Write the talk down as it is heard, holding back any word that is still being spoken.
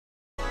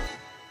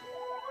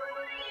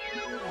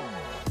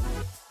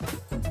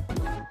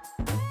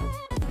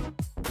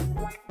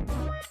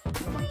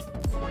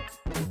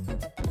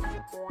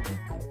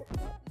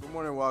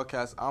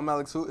Wildcats. I'm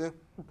Alex Hooten.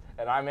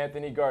 And I'm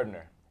Anthony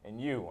Gardner. And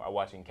you are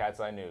watching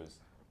Cat's Eye News.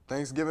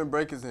 Thanksgiving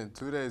break is in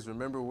 2 days.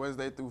 Remember,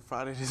 Wednesday through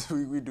Friday this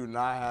week, we do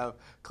not have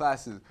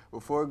classes.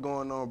 Before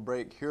going on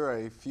break, here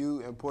are a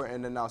few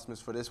important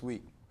announcements for this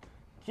week.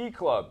 Key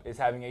Club is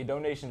having a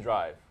donation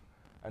drive.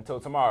 Until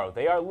tomorrow,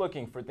 they are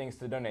looking for things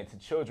to donate to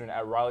children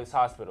at Raleigh's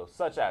Hospital,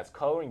 such as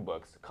coloring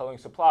books, coloring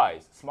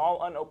supplies,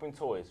 small unopened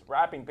toys,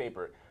 wrapping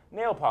paper,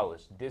 nail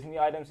polish, Disney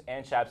items,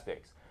 and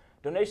chapsticks.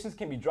 Donations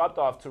can be dropped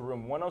off to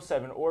room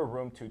 107 or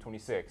room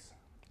 226.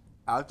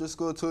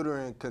 After-school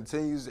tutoring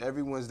continues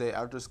every Wednesday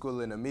after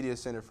school in the Media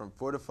Center from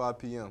 4 to 5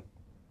 p.m.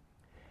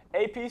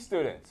 AP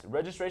students,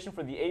 registration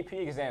for the AP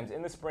exams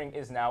in the spring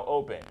is now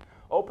open.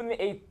 Open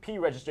the AP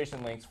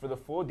registration links for the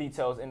full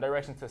details and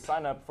directions to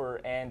sign up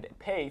for and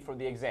pay for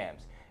the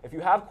exams. If you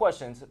have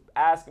questions,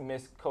 ask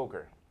Ms.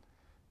 Coker.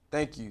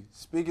 Thank you.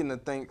 Speaking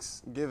of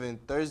Thanksgiving,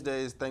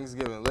 Thursday is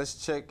Thanksgiving.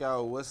 Let's check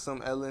out what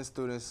some LN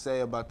students say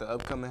about the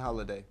upcoming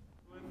holiday.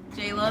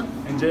 Jayla.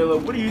 And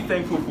Jayla, what are you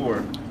thankful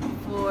for?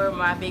 For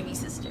my baby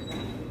sister.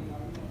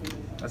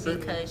 That's it?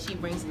 Because she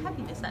brings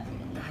happiness at me.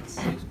 That's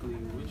basically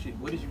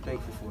what is you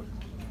thankful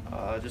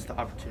for? Just the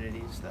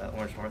opportunities that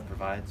Orange North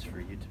provides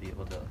for you to be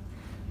able to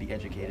be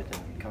educated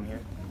and come here,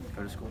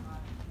 go to school.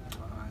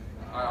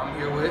 I'm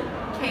here with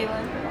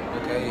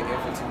Kaylin. Okay,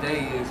 and for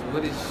today is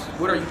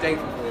what are you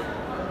thankful for?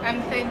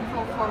 I'm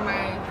thankful for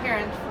my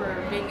parents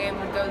for being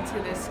able to go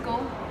to this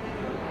school.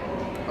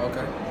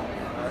 Okay.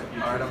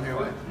 All right, I'm here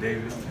with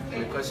David.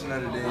 And the question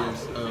of the day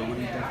is, what are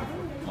you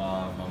thankful for?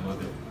 My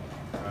mother.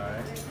 All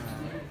right.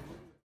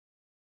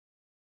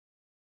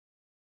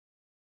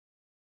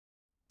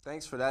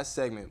 Thanks for that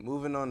segment.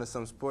 Moving on to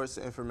some sports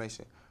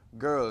information.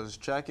 Girls,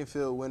 track and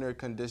field winter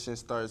condition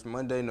starts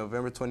Monday,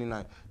 November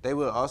 29th. They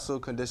will also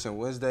condition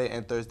Wednesday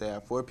and Thursday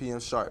at 4 p.m.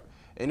 sharp.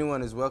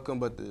 Anyone is welcome,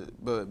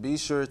 but be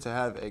sure to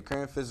have a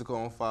current physical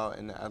on file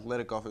in the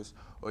athletic office,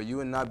 or you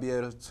will not be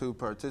able to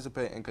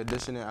participate in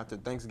conditioning after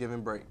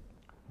Thanksgiving break.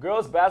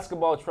 Girls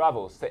basketball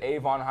travels to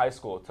Avon High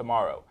School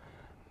tomorrow.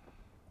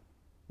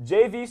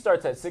 JV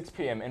starts at 6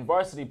 p.m. and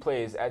varsity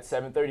plays at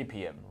 7:30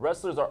 p.m.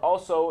 Wrestlers are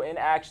also in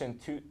action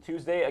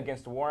Tuesday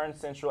against Warren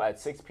Central at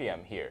 6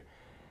 p.m. here.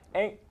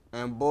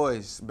 And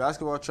boys,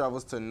 basketball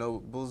travels to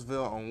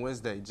Noblesville on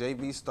Wednesday.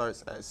 JV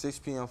starts at 6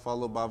 p.m.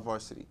 followed by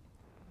varsity.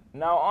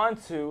 Now on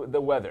to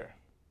the weather.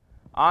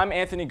 I'm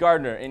Anthony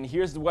Gardner, and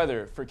here's the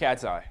weather for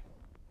Cat's Eye.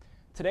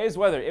 Today's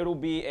weather, it'll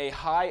be a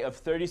high of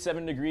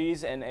 37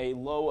 degrees and a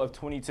low of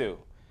 22.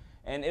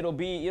 And it'll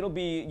be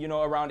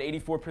around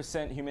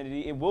 84%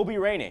 humidity. It will be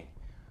raining.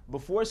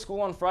 Before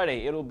school on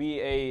Friday, it'll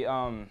be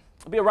around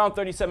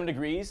 37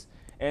 degrees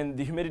and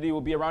the humidity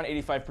will be around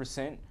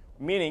 85%,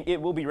 meaning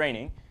it will be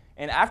raining.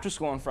 And after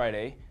school on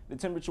Friday, the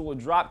temperature will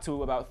drop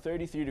to about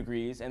 33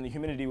 degrees and the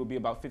humidity will be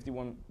about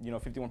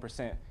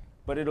 51%,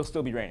 but it'll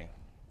still be raining.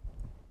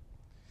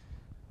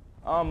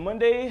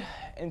 Monday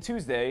and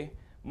Tuesday,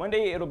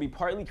 Monday it'll be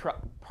partly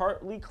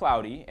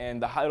cloudy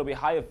and it'll be a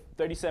high of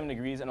 37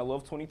 degrees and a low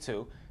of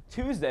 22.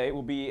 Tuesday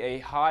will be a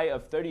high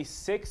of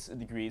 36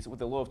 degrees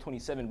with a low of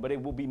 27, but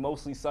it will be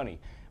mostly sunny.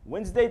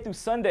 Wednesday through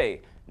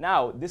Sunday.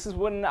 Now, this is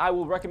when I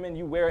will recommend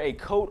you wear a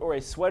coat or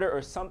a sweater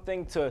or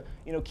something to,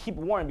 keep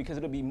warm because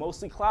it'll be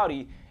mostly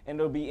cloudy and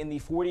it'll be in the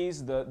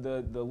 40s,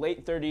 the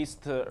late 30s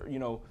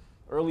to,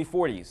 early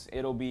 40s.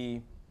 It'll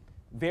be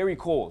very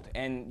cold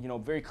and,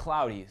 very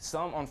cloudy.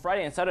 Some on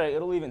Friday and Saturday,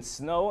 it'll even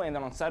snow, and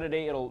then on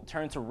Saturday, it'll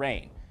turn to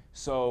rain.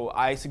 So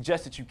I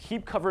suggest that you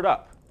keep covered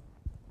up.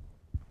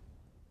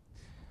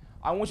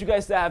 I want you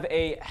guys to have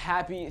a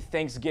happy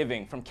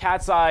Thanksgiving from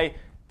Cat's Eye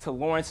to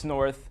Lawrence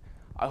North.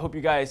 I hope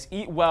you guys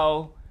eat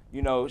well,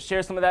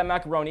 share some of that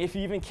macaroni. If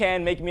you even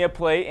can, make me a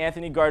plate.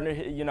 Anthony Gardner,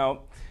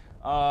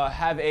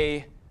 have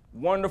a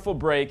wonderful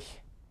break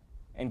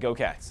and go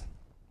Cats.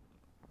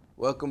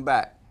 Welcome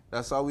back.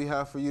 That's all we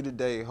have for you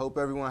today. Hope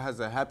everyone has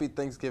a happy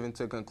Thanksgiving.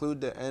 To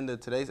conclude the end of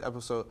today's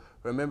episode,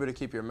 remember to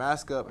keep your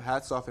mask up,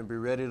 hats off, and be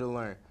ready to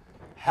learn.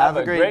 Have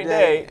a great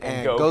day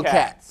and go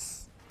Cats.